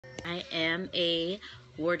I am a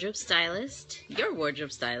wardrobe stylist, your wardrobe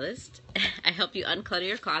stylist. I help you unclutter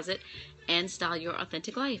your closet and style your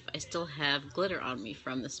authentic life. I still have glitter on me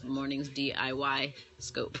from this morning's DIY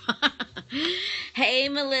scope. Hey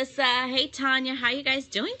Melissa, hey Tanya, how you guys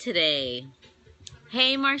doing today?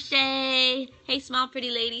 Hey Marche, hey small pretty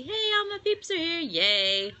lady, hey all my peeps are here,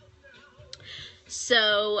 yay.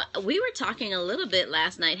 So we were talking a little bit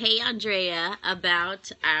last night, hey Andrea, about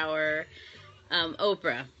our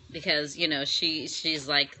Oprah, because you know she's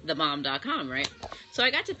like the mom.com, right? So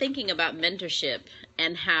I got to thinking about mentorship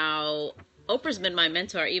and how Oprah's been my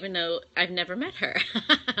mentor even though I've never met her.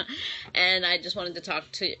 And I just wanted to talk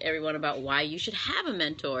to everyone about why you should have a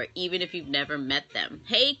mentor even if you've never met them.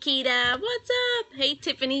 Hey Keita, what's up? Hey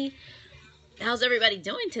Tiffany, how's everybody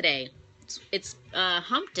doing today? It's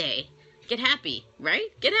hump day. Get happy, right?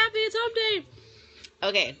 Get happy, it's hump day.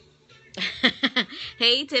 Okay.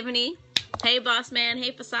 Hey Tiffany. Hey boss man.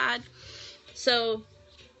 Hey Facade. So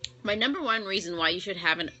my number one reason why you should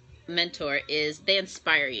have a mentor is they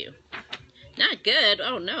inspire you. Not good.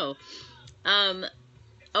 Oh no.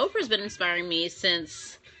 Oprah's been inspiring me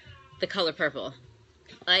since The Color Purple.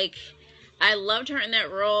 Like, I loved her in that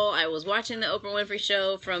role. I was watching the Oprah Winfrey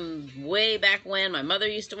Show from way back when. My mother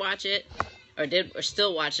used to watch it, or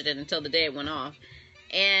still watch it until the day it went off.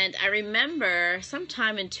 And I remember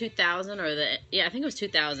sometime in 2000, I think it was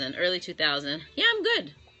 2000, early 2000. Yeah, I'm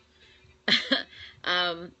good.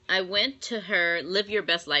 I went to her Live Your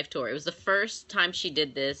Best Life tour. It was the first time she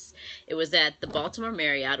did this. It was at the Baltimore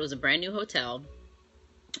Marriott. It was a brand new hotel.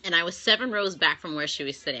 And I was 7 rows back from where she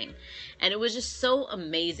was sitting. And it was just so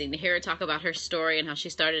amazing to hear her talk about her story and how she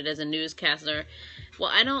started as a newscaster.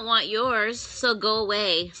 Well, I don't want yours, so go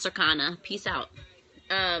away, Circana. Peace out.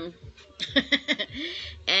 And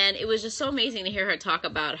it was just so amazing to hear her talk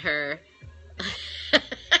about her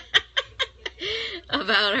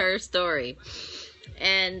about her story.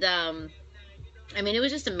 And I mean, it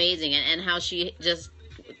was just amazing, and how she just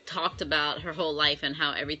talked about her whole life and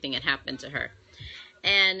how everything had happened to her.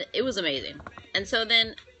 And it was amazing. And so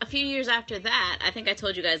then a few years after that, I think I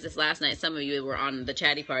told you guys this last night, some of you were on the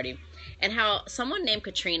chatty party, and how someone named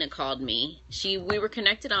Katrina called me. We were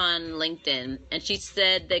connected on LinkedIn, and she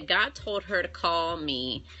said that God told her to call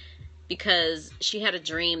me because she had a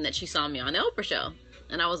dream that she saw me on the Oprah show.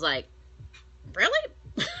 And I was like, really?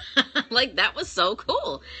 Like, that was so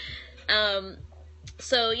cool.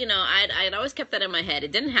 So, you know, I'd always kept that in my head.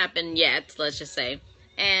 It didn't happen yet, let's just say.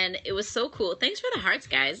 And it was so cool. Thanks for the hearts,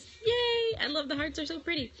 guys. Yay! I love the hearts. They're so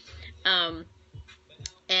pretty. And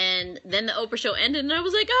then the Oprah show ended, and I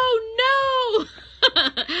was like, oh, no!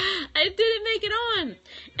 I didn't make it on.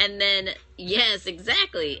 And then, yes,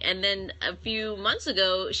 exactly. And then a few months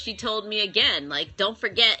ago, she told me again, like, don't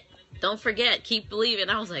forget, keep believing.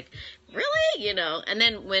 I was like, really? You know? And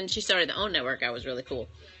then when she started the OWN Network, I was really cool.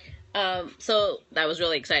 So I was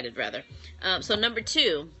really excited, rather. So number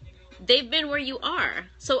 2, they've been where you are.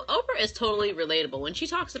 So Oprah is totally relatable. When she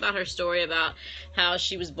talks about her story about how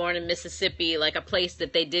she was born in Mississippi, like a place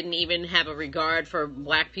that they didn't even have a regard for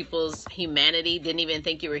black people's humanity, didn't even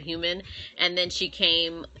think you were human. And then she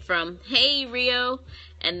came from, hey, Rio.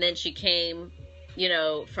 And then she came, you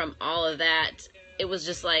know, from all of that. It was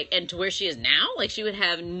just like, and to where she is now, like she would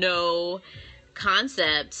have no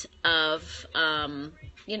concept of,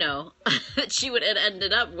 you know, that she would have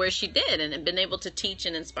ended up where she did and been able to teach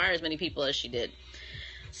and inspire as many people as she did.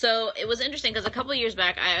 So it was interesting because a couple of years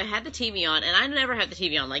back, I had the TV on, and I never had the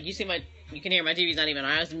TV on. Like, you can hear my TV's not even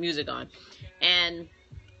on. I have the music on. And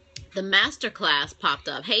the masterclass popped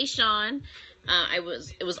up. Hey, Sean. It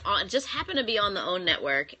was on, just happened to be on the OWN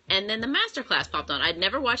Network. And then the masterclass popped on. I'd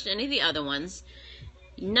never watched any of the other ones.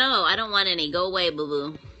 No, I don't want any. Go away,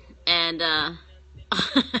 boo-boo. And,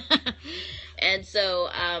 and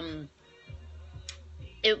so,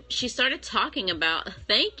 she started talking about,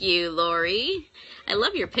 thank you, Lori. I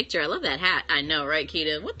love your picture. I love that hat. I know, right,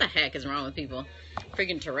 Keita? What the heck is wrong with people?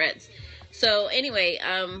 Freaking Tourette's. So anyway,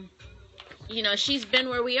 you know, she's been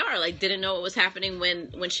where we are. Like, didn't know what was happening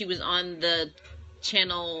when she was on the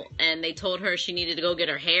channel and they told her she needed to go get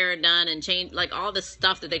her hair done and change, like, all the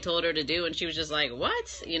stuff that they told her to do, and she was just like,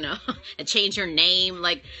 what? You know, and change her name,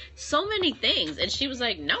 like, so many things. And she was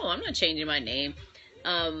like, no, I'm not changing my name.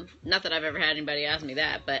 Not that I've ever had anybody ask me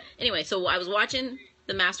that, but anyway, so I was watching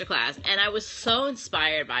the masterclass, and I was so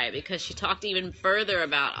inspired by it because she talked even further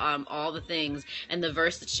about all the things, and the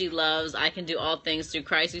verse that she loves, I can do all things through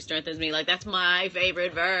Christ who strengthens me. Like, that's my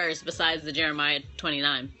favorite verse besides the Jeremiah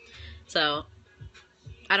 29. So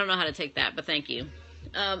I don't know how to take that, but thank you.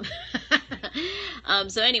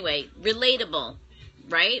 So anyway, relatable,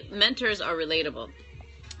 right? Mentors are relatable.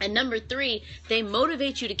 And number 3, they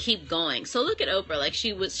motivate you to keep going. So look at Oprah. Like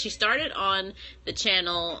she started on the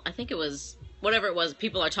channel, I think it was, whatever it was,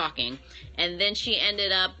 People Are Talking. And then she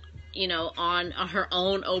ended up, you know, on her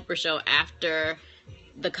own Oprah show after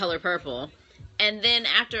The Color Purple. And then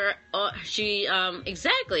after when she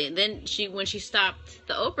stopped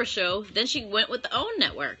the Oprah show, then she went with the OWN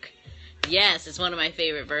network. Yes, it's one of my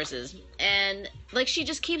favorite verses. And, like, she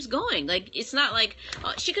just keeps going. Like, it's not like,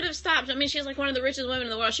 she could have stopped. I mean, she's, like, one of the richest women in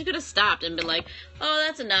the world. She could have stopped and been like, oh,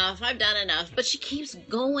 that's enough. I've done enough. But she keeps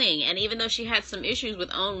going. And even though she had some issues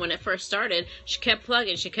with OWN when it first started, she kept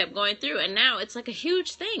plugging. She kept going through. And now it's, like, a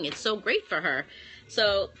huge thing. It's so great for her.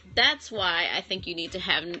 So that's why I think you need to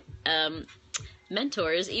have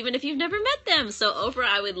mentors, even if you've never met them. So Oprah,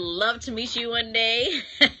 I would love to meet you one day.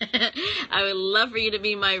 I would love for you to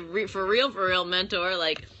be my for real mentor.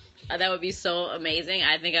 Like, that would be so amazing.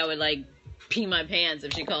 I think I would, like, pee my pants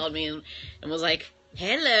if she called me and was like,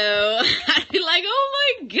 hello. I'd be like,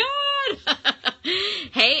 oh my God.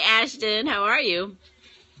 Hey, Ashton, how are you?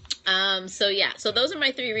 So yeah, so those are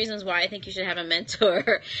my 3 reasons why I think you should have a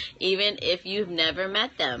mentor, even if you've never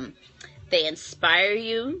met them. They inspire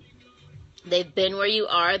you. They've been where you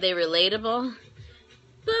are. They're relatable.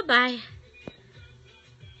 Bye-bye.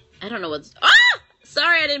 I don't know what's... Ah!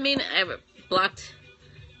 Sorry, I didn't mean... I blocked...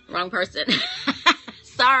 Wrong person.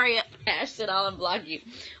 Sorry, Ashton, I'll unblock you.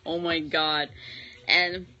 Oh my God.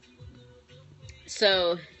 And...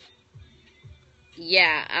 So...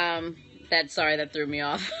 Yeah, that threw me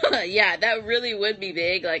off. Yeah, that really would be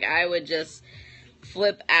big. Like, I would just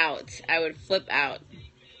flip out. I would flip out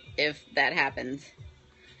if that happened.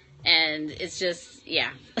 And it's just,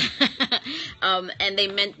 yeah. And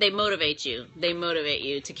they motivate you. They motivate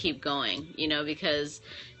you to keep going, you know, because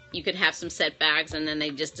you could have some setbacks and then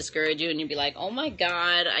they just discourage you and you'd be like, oh my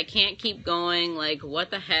God, I can't keep going. Like,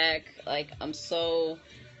 what the heck? Like, I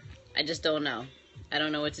just don't know. I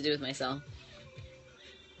don't know what to do with myself.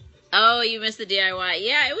 Oh, you missed the DIY.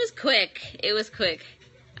 Yeah, it was quick. It was quick.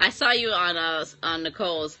 I saw you on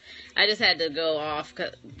Nicole's. I just had to go off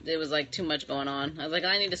because there was, like, too much going on. I was like,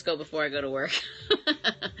 I need to go before I go to work.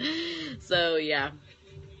 So, yeah.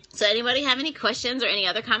 So, anybody have any questions or any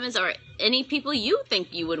other comments or any people you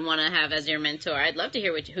think you would want to have as your mentor? I'd love to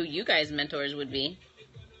hear who you guys' mentors would be.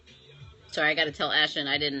 Sorry, I got to tell Ashton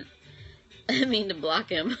I didn't mean to block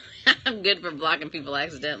him. I'm good for blocking people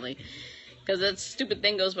accidentally because that stupid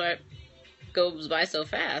thing goes by so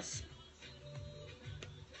fast.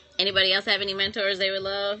 Anybody else have any mentors they would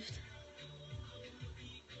love?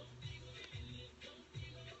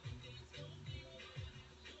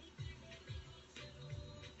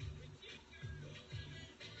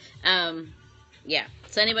 Yeah.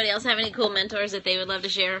 So anybody else have any cool mentors that they would love to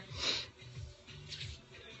share?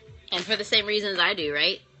 And for the same reasons I do,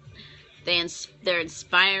 right? They're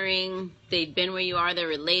inspiring, they've been where you are, they're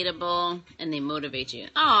relatable, and they motivate you.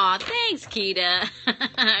 Aw, thanks, Keita.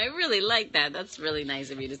 I really like that. That's really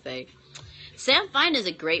nice of you to say. Sam Fine is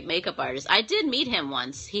a great makeup artist. I did meet him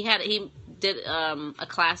once. He did a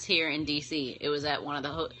class here in DC. It was at one of the,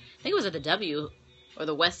 I think it was at the W or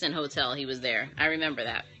the Westin Hotel. He was there. I remember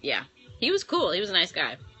that. Yeah. He was cool. He was a nice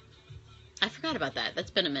guy. I forgot about that.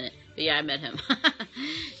 That's been a minute. But yeah, I met him.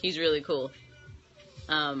 He's really cool.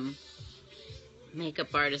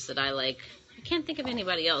 Makeup artist that I like. I can't think of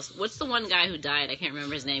anybody else. What's the one guy who died? I can't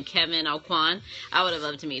remember his name. Kevin Aucoin. I would have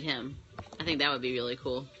loved to meet him. I think that would be really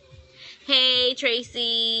cool. Hey,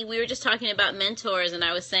 Tracy. We were just talking about mentors, and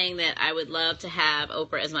I was saying that I would love to have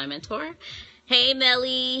Oprah as my mentor. Hey,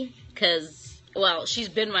 Melly. Because, well, she's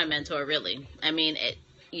been my mentor, really. I mean,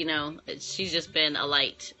 she's just been a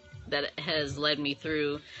light that has led me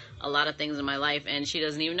through a lot of things in my life, and she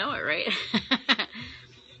doesn't even know it, right?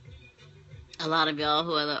 A lot of y'all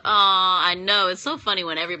who are like, oh, I know. It's so funny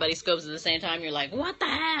when everybody scopes at the same time. You're like, what the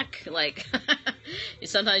heck? Like,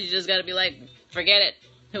 sometimes you just got to be like, forget it.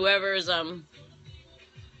 Whoever's,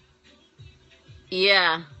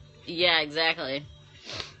 yeah, exactly.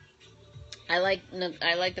 I like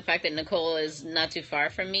the fact that Nicole is not too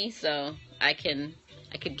far from me, so I could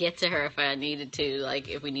get to her if I needed to, like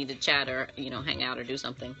if we need to chat or, hang out or do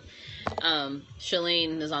something.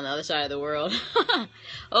 Shalene is on the other side of the world.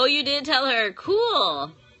 Oh, you did tell her.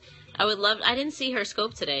 Cool. I didn't see her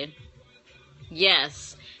scope today.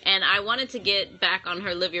 Yes. And I wanted to get back on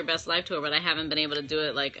her Live Your Best Life tour, but I haven't been able to do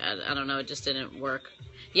it. Like, I don't know. It just didn't work.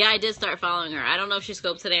 Yeah, I did start following her. I don't know if she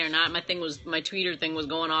scoped today or not. My Tweeter thing was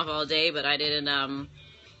going off all day, but I didn't,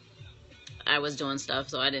 I was doing stuff,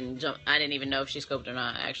 so I didn't even know if she scoped or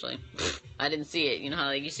not, actually. I didn't see it. You know how,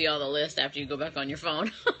 you see all the list after you go back on your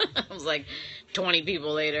phone? I was like 20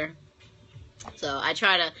 people later. So I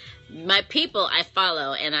try to, my people I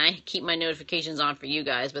follow, and I keep my notifications on for you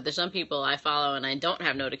guys, but there's some people I follow and I don't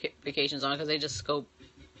have notifications on because they just scope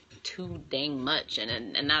too dang much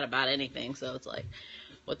and not about anything. So it's like,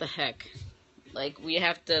 what the heck? Like, we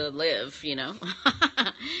have to live, you know?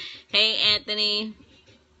 Hey, Anthony.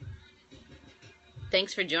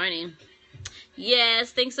 Thanks for joining.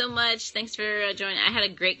 Yes, thanks so much. Thanks for joining. I had a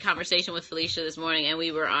great conversation with Felicia this morning, and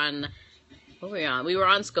we were on, what were we on? We were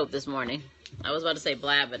on Scope this morning. I was about to say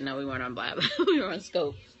Blab, but no, we weren't on Blab. We were on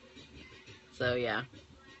Scope. So, yeah.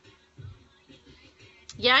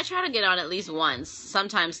 Yeah, I try to get on at least once,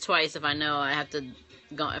 sometimes twice if I know I have to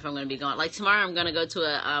go, if I'm going to be gone. Like tomorrow I'm going to go to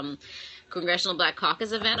a Congressional Black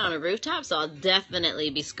Caucus event on a rooftop, so I'll definitely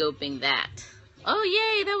be scoping that. Oh,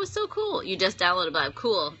 yay, that was so cool. You just downloaded Blab.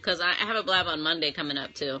 Cool, because I have a Blab on Monday coming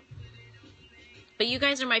up, too. But you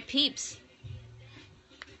guys are my peeps.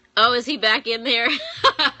 Oh, is he back in there?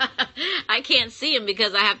 I can't see him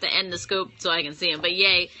because I have to end the scope so I can see him. But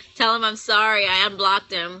yay, tell him I'm sorry. I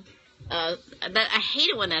unblocked him. I hate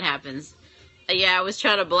it when that happens. Yeah, I was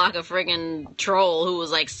trying to block a friggin' troll who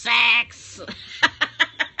was like, sex!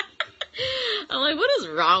 I'm like, what is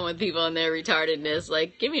wrong with people and their retardedness?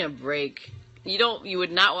 Like, give me a break. You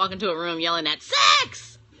would not walk into a room yelling at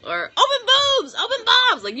sex! Or open boobs! Open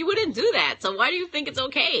bobs! Like, you wouldn't do that. So why do you think it's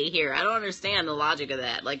okay here? I don't understand the logic of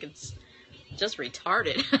that. Like, it's just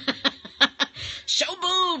retarded. Show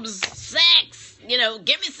boobs! Sex! You know,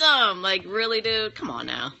 give me some! Like, really, dude? Come on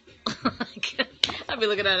now. I'd be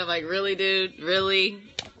looking at him like, really, dude? Really?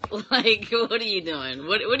 Like, what are you doing?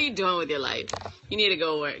 What are you doing with your life? You need to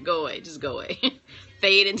go away. Go away. Just go away.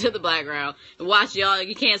 Fade into the background. And watch, y'all.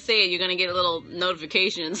 You can't say it. You're going to get little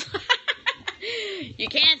notifications. You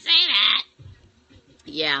can't say that.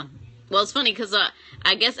 Yeah. Well, it's funny because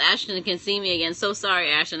I guess Ashton can see me again. So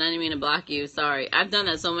sorry, Ashton. I didn't mean to block you. Sorry. I've done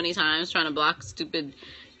that so many times, trying to block stupid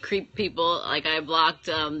creep people. Like, I blocked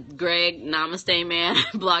Greg, Namaste Man.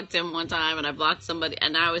 I blocked him one time, and I blocked somebody.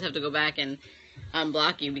 And I always have to go back and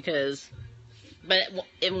unblock you because... But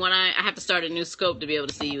when I have to start a new scope to be able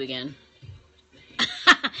to see you again.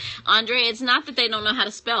 Andre, it's not that they don't know how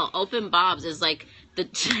to spell. Open Bobs is like the...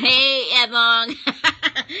 Hey, Edlong.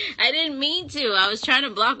 I didn't mean to. I was trying to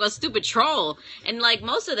block a stupid troll. And, like,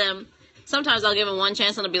 most of them, sometimes I'll give them one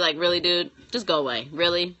chance and I'll be like, really, dude? Just go away.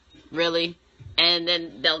 Really? Really? And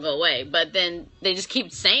then they'll go away. But then they just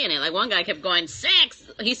keep saying it. Like, one guy kept going, sex!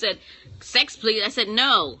 He said, sex, please. I said,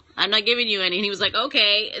 no, I'm not giving you any. And he was like,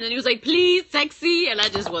 okay. And then he was like, please, sexy. And I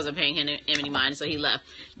just wasn't paying him any mind, so he left.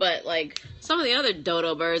 But, like, some of the other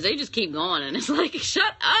dodo birds, they just keep going. And it's like,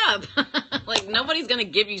 shut up. Like, nobody's going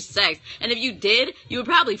to give you sex. And if you did, you would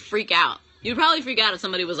probably freak out. You'd probably freak out if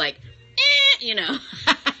somebody was like, you know.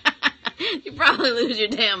 You'd probably lose your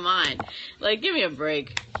damn mind. Like, give me a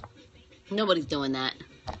break. Nobody's doing that.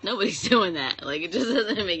 Nobody's doing that. Like, it just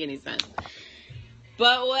doesn't make any sense.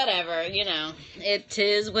 But whatever, you know. It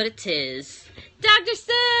is what it is. Dr.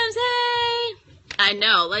 Sims, hey! I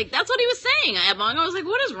know, like, that's what he was saying. Ebong, I was like,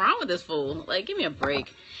 what is wrong with this fool? Like, give me a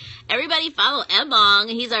break. Everybody follow Ebong.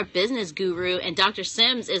 He's our business guru. And Dr.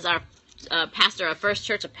 Sims is our pastor of First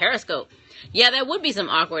Church of Periscope. Yeah, that would be some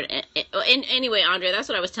awkward... Anyway, Andre, that's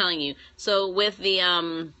what I was telling you. So, with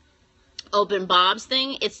the... Open Bobs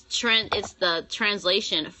thing, it's the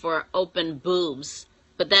translation for open boobs,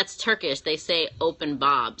 but that's Turkish. They say open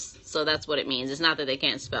bobs, so that's what it means. It's not that they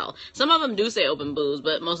can't spell. Some of them do say open boobs,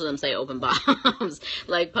 but most of them say open bobs.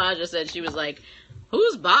 Like Paja said, she was like,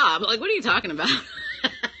 who's Bob? Like, what are you talking about?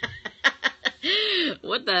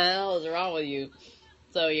 What the hell is wrong with you?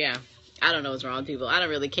 So yeah, I don't know what's wrong with people. I don't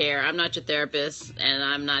really care. I'm not your therapist, and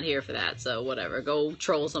I'm not here for that, so whatever. Go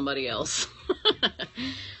troll somebody else.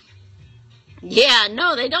 Yeah,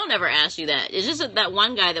 no, they don't ever ask you that. It's just that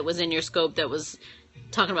one guy that was in your scope that was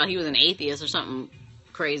talking about he was an atheist or something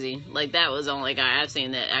crazy. Like, that was the only guy I've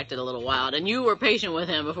seen that acted a little wild. And you were patient with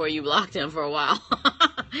him before you blocked him for a while.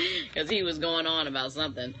 Because he was going on about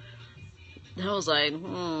something. I was like,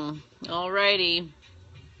 alrighty.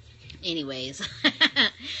 Anyways.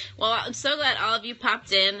 Well, I'm so glad all of you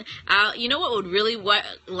popped in. You know what would really,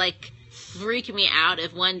 freak me out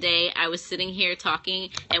if one day I was sitting here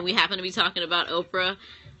talking and we happened to be talking about Oprah,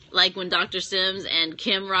 like when Dr. Sims and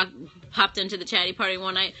Kim Rock popped into the chatty party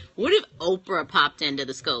one night. What if Oprah popped into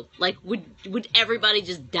the scope? Like, would everybody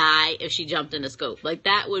just die if she jumped in the scope? Like,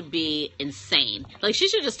 that would be insane. Like, she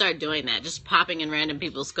should just start doing that, just popping in random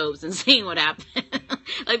people's scopes and seeing what happens.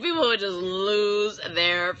 Like, people would just lose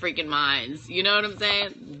their freaking minds. You know what I'm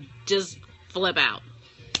saying? Just flip out.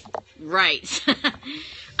 Right.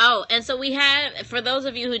 Oh, and so we had, for those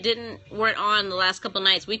of you who weren't on the last couple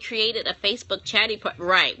nights, we created a Facebook chatty party,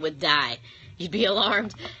 right, with Di. you'd be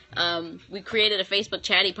alarmed. We created a Facebook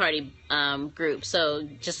chatty party group. So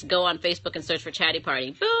just go on Facebook and search for chatty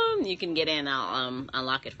party. Boom, you can get in. I'll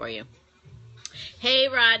unlock it for you. Hey,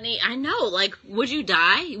 Rodney. I know, like, would you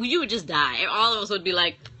die? You would just die. All of us would be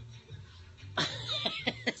like,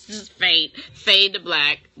 it's just fade to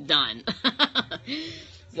black, done.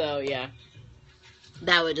 So, yeah.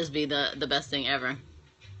 That would just be the best thing ever.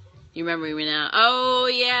 You remember me now? Oh,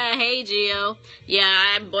 yeah. Hey, Gio.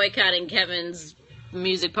 Yeah, I'm boycotting Kevin's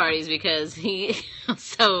music parties because he,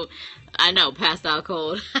 so, I know, passed out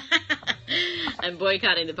cold. I'm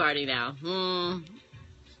boycotting the party now.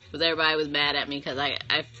 Because everybody was mad at me because I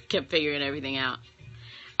kept figuring everything out.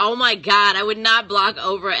 Oh my God, I would not block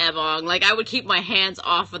Oprah Evong. Like, I would keep my hands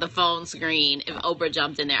off of the phone screen if Oprah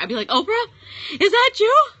jumped in there. I'd be like, Oprah? Is that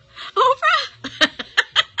you? Oprah?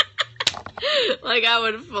 Like, I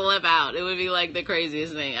would flip out. It would be like the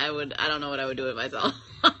craziest thing. I don't know what I would do with myself.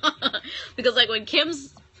 Because like when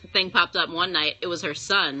Kim's thing popped up one night, it was her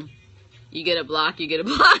son. You get a block, you get a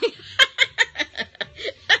block.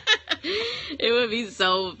 It would be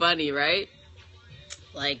so funny, right?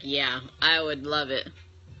 Like, yeah, I would love it.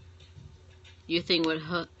 You think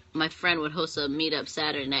my friend would host a meetup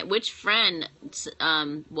Saturday night? Which friend,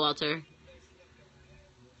 Walter?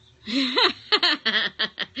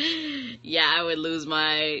 Yeah, I would lose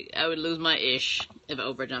my ish if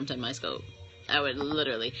Oprah jumped in my scope. I would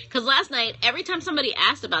literally. Because last night, every time somebody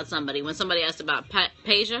asked about somebody, when somebody asked about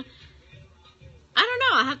Peja, I don't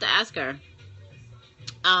know, I'll have to ask her.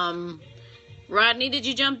 Rodney, did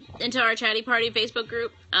you jump into our chatty party Facebook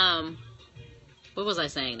group? What was I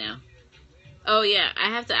saying now? Oh yeah,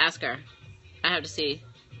 I have to ask her. I have to see.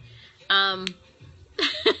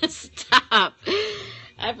 Stop.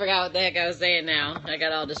 I forgot what the heck I was saying now. I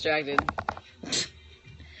got all distracted.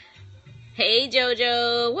 Hey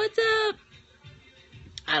Jojo, what's up?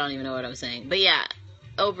 I don't even know what I was saying. But yeah,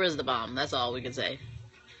 Oprah's the bomb. That's all we can say.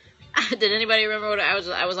 Did anybody remember what I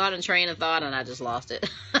was on a train of thought and I just lost it.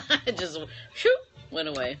 It just whoop, went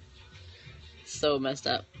away. So messed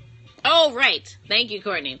up. Oh, right. Thank you,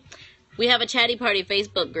 Courtney. We have a Chatty Party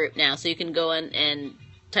Facebook group now, so you can go in and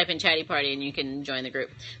type in Chatty Party and you can join the group.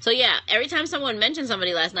 So yeah, every time someone mentioned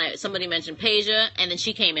somebody last night, somebody mentioned Peja, and then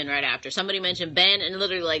she came in right after. Somebody mentioned Ben, and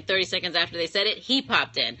literally like 30 seconds after they said it, he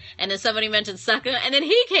popped in. And then somebody mentioned Sucka, and then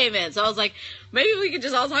he came in. So I was like, maybe we could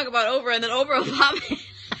just all talk about Oprah, and then Oprah will pop in.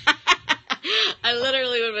 I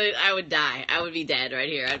literally I would die. I would be dead right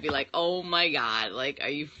here. I'd be like, oh my God, like, are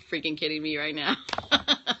you freaking kidding me right now?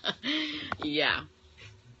 Yeah.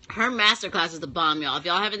 Her masterclass is the bomb, y'all. If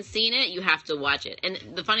y'all haven't seen it, you have to watch it. And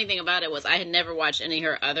the funny thing about it was I had never watched any of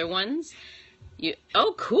her other ones.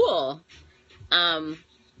 Oh, cool. I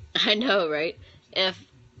know, right?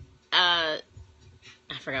 I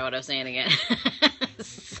forgot what I was saying again.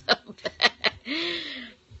 So bad.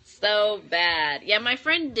 So bad. Yeah, my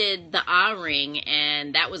friend did the ring,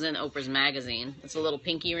 and that was in Oprah's magazine. It's a little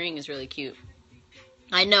pinky ring. It's really cute.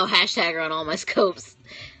 I know, hashtag her on all my scopes.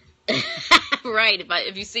 Right,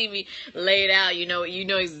 if you see me laid out, you know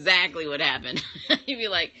exactly what happened. You'd be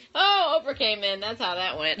like, oh, Oprah came in, that's how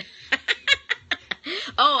that went.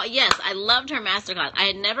 Oh, yes, I loved her masterclass. I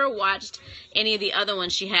had never watched any of the other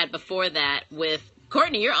ones she had before that with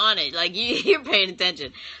Courtney. You're on it, like you're paying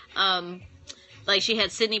attention. Like she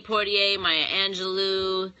had Sidney Poitier, Maya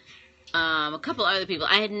Angelou, a couple other people.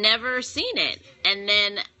 I had never seen it, and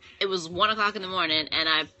then it was 1 o'clock in the morning, and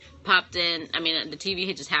I popped in. I mean, the TV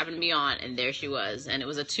had just happened to be on, and there she was. And it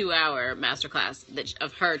was a 2-hour masterclass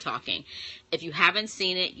of her talking. If you haven't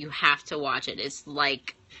seen it, you have to watch it. It's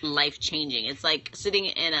like life-changing. It's like sitting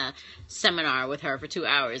in a seminar with her for 2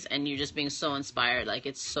 hours, and you're just being so inspired. Like,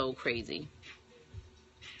 it's so crazy.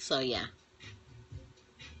 So, yeah.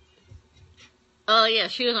 Oh, yeah,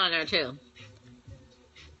 she was on there, too.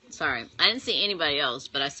 Sorry. I didn't see anybody else,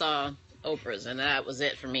 but I saw Oprah's, and that was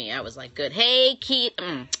it for me. I was like, good. Hey,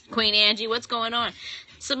 Queen Angie, what's going on?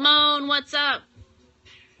 Simone, what's up?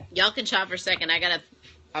 Y'all can chat for a second.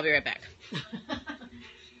 I'll be right back.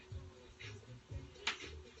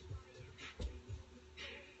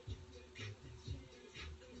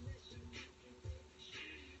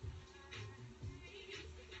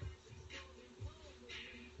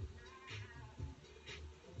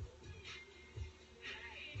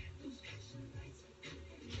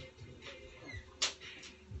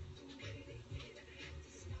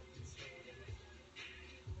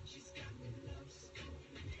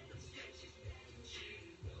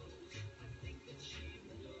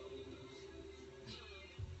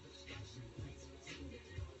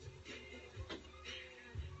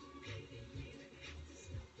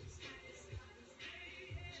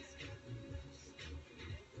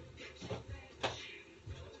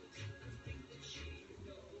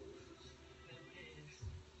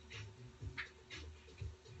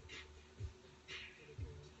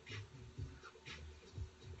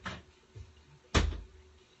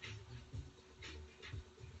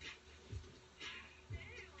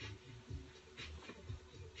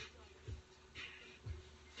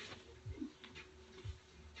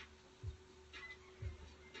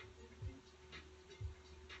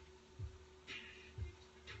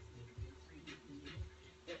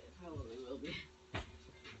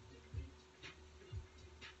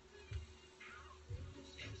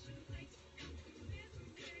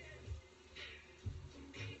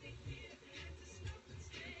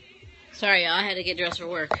 Sorry, y'all. I had to get dressed for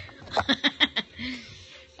work.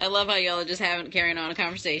 I love how y'all are just carrying on a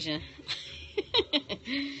conversation.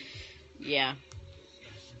 Yeah.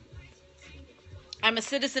 I'm a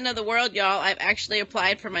citizen of the world, y'all. I've actually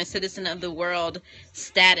applied for my citizen of the world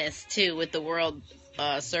status, too, with the world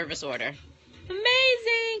service order.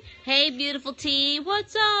 Amazing! Hey, beautiful T.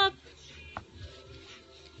 What's up?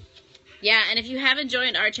 Yeah, and if you haven't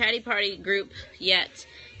joined our chatty party group yet,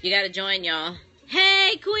 you gotta join, y'all.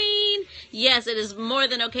 Hey, Queen! Yes, it is more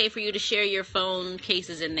than okay for you to share your phone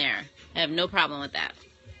cases in there. I have no problem with that.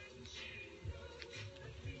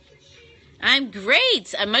 I'm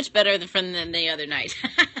great. I'm much better than the other night.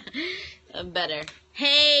 I'm better.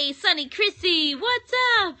 Hey, Sunny Chrissy, what's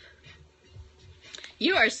up?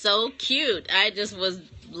 You are so cute. I just was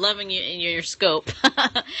loving you in your scope.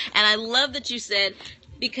 And I love that you said,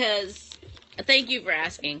 because, thank you for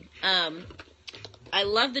asking. I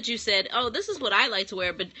love that you said, oh, this is what I like to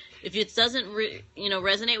wear, but if it doesn't,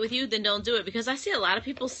 resonate with you, then don't do it. Because I see a lot of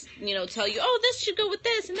people, tell you, oh, this should go with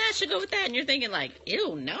this and that should go with that. And you're thinking like,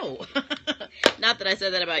 ew, no. Not that I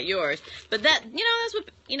said that about yours. But that, that's what,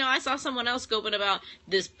 I saw someone else scoping about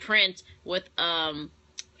this print with,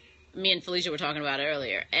 me and Felicia were talking about it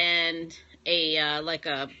earlier. And like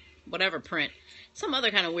a, whatever print. Some other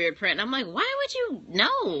kind of weird print. And I'm like, why would you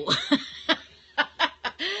know?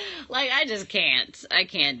 Like, I just can't. I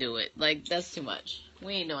can't do it. Like, that's too much.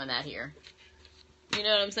 We ain't doing that here. You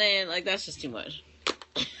know what I'm saying? Like, that's just too much.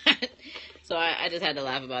 So I just had to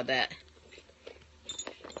laugh about that.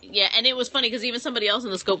 Yeah, and it was funny because even somebody else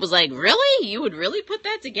in the scope was like, really? You would really put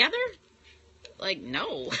that together? Like,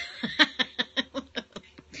 no.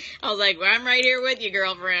 I was like, well, I'm right here with you,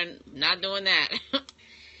 girlfriend. Not doing that.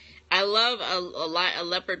 I love a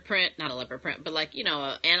leopard print. Not a leopard print, but like, an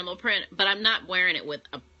animal print. But I'm not wearing it with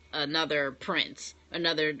another print.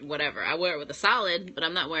 Another whatever. I wear it with a solid, but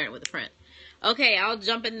I'm not wearing it with a print. Okay, I'll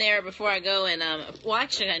jump in there before I go and, well,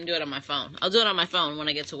 actually, I can do it on my phone. I'll do it on my phone when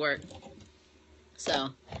I get to work. So,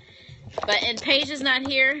 and Paige is not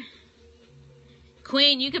here.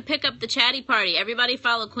 Queen, you could pick up the chatty party. Everybody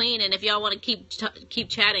follow Queen, and if y'all want to keep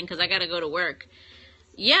chatting, because I got to go to work.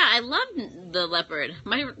 Yeah, I loved the leopard.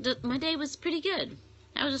 My day was pretty good.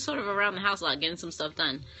 I was just sort of around the house a lot, getting some stuff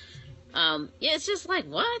done. Yeah, it's just like,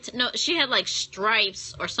 what? No, she had like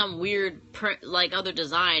stripes or some weird print, like other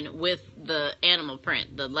design with the animal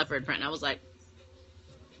print, the leopard print. And I was like,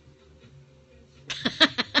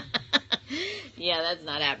 yeah, that's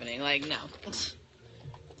not happening. Like, no.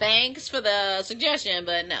 Thanks for the suggestion,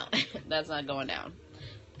 but no, that's not going down.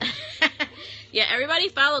 Yeah, everybody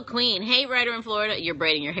follow Queen. Hey, writer in Florida, you're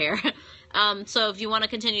braiding your hair. So if you want to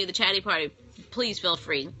continue the chatty party, please feel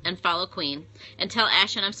free and follow Queen. And tell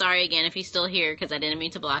Ashton I'm sorry again if he's still here because I didn't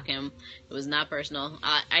mean to block him. It was not personal.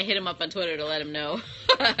 I hit him up on Twitter to let him know.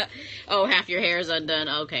 Oh, half your hair is undone.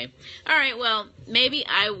 Okay. All right, well, maybe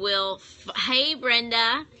I will. Hey,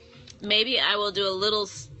 Brenda. Maybe I will do a little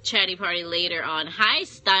chatty party later on. Hi,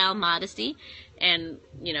 Style Modesty. And,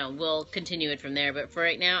 we'll continue it from there. But for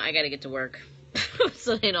right now, I got to get to work.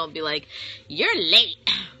 So they don't be like, you're late.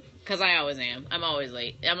 Because I always am. I'm always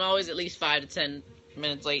late. I'm always at least 5 to 10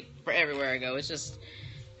 minutes late for everywhere I go. It's just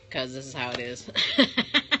because this is how it is.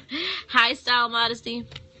 Hi, Style Modesty.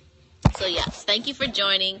 So, yes, thank you for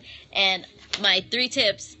joining. And my 3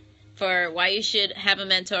 tips for why you should have a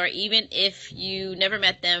mentor, even if you never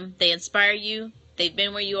met them. They inspire you, they've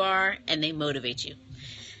been where you are, and they motivate you.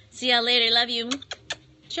 See y'all later. Love you.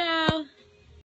 Ciao.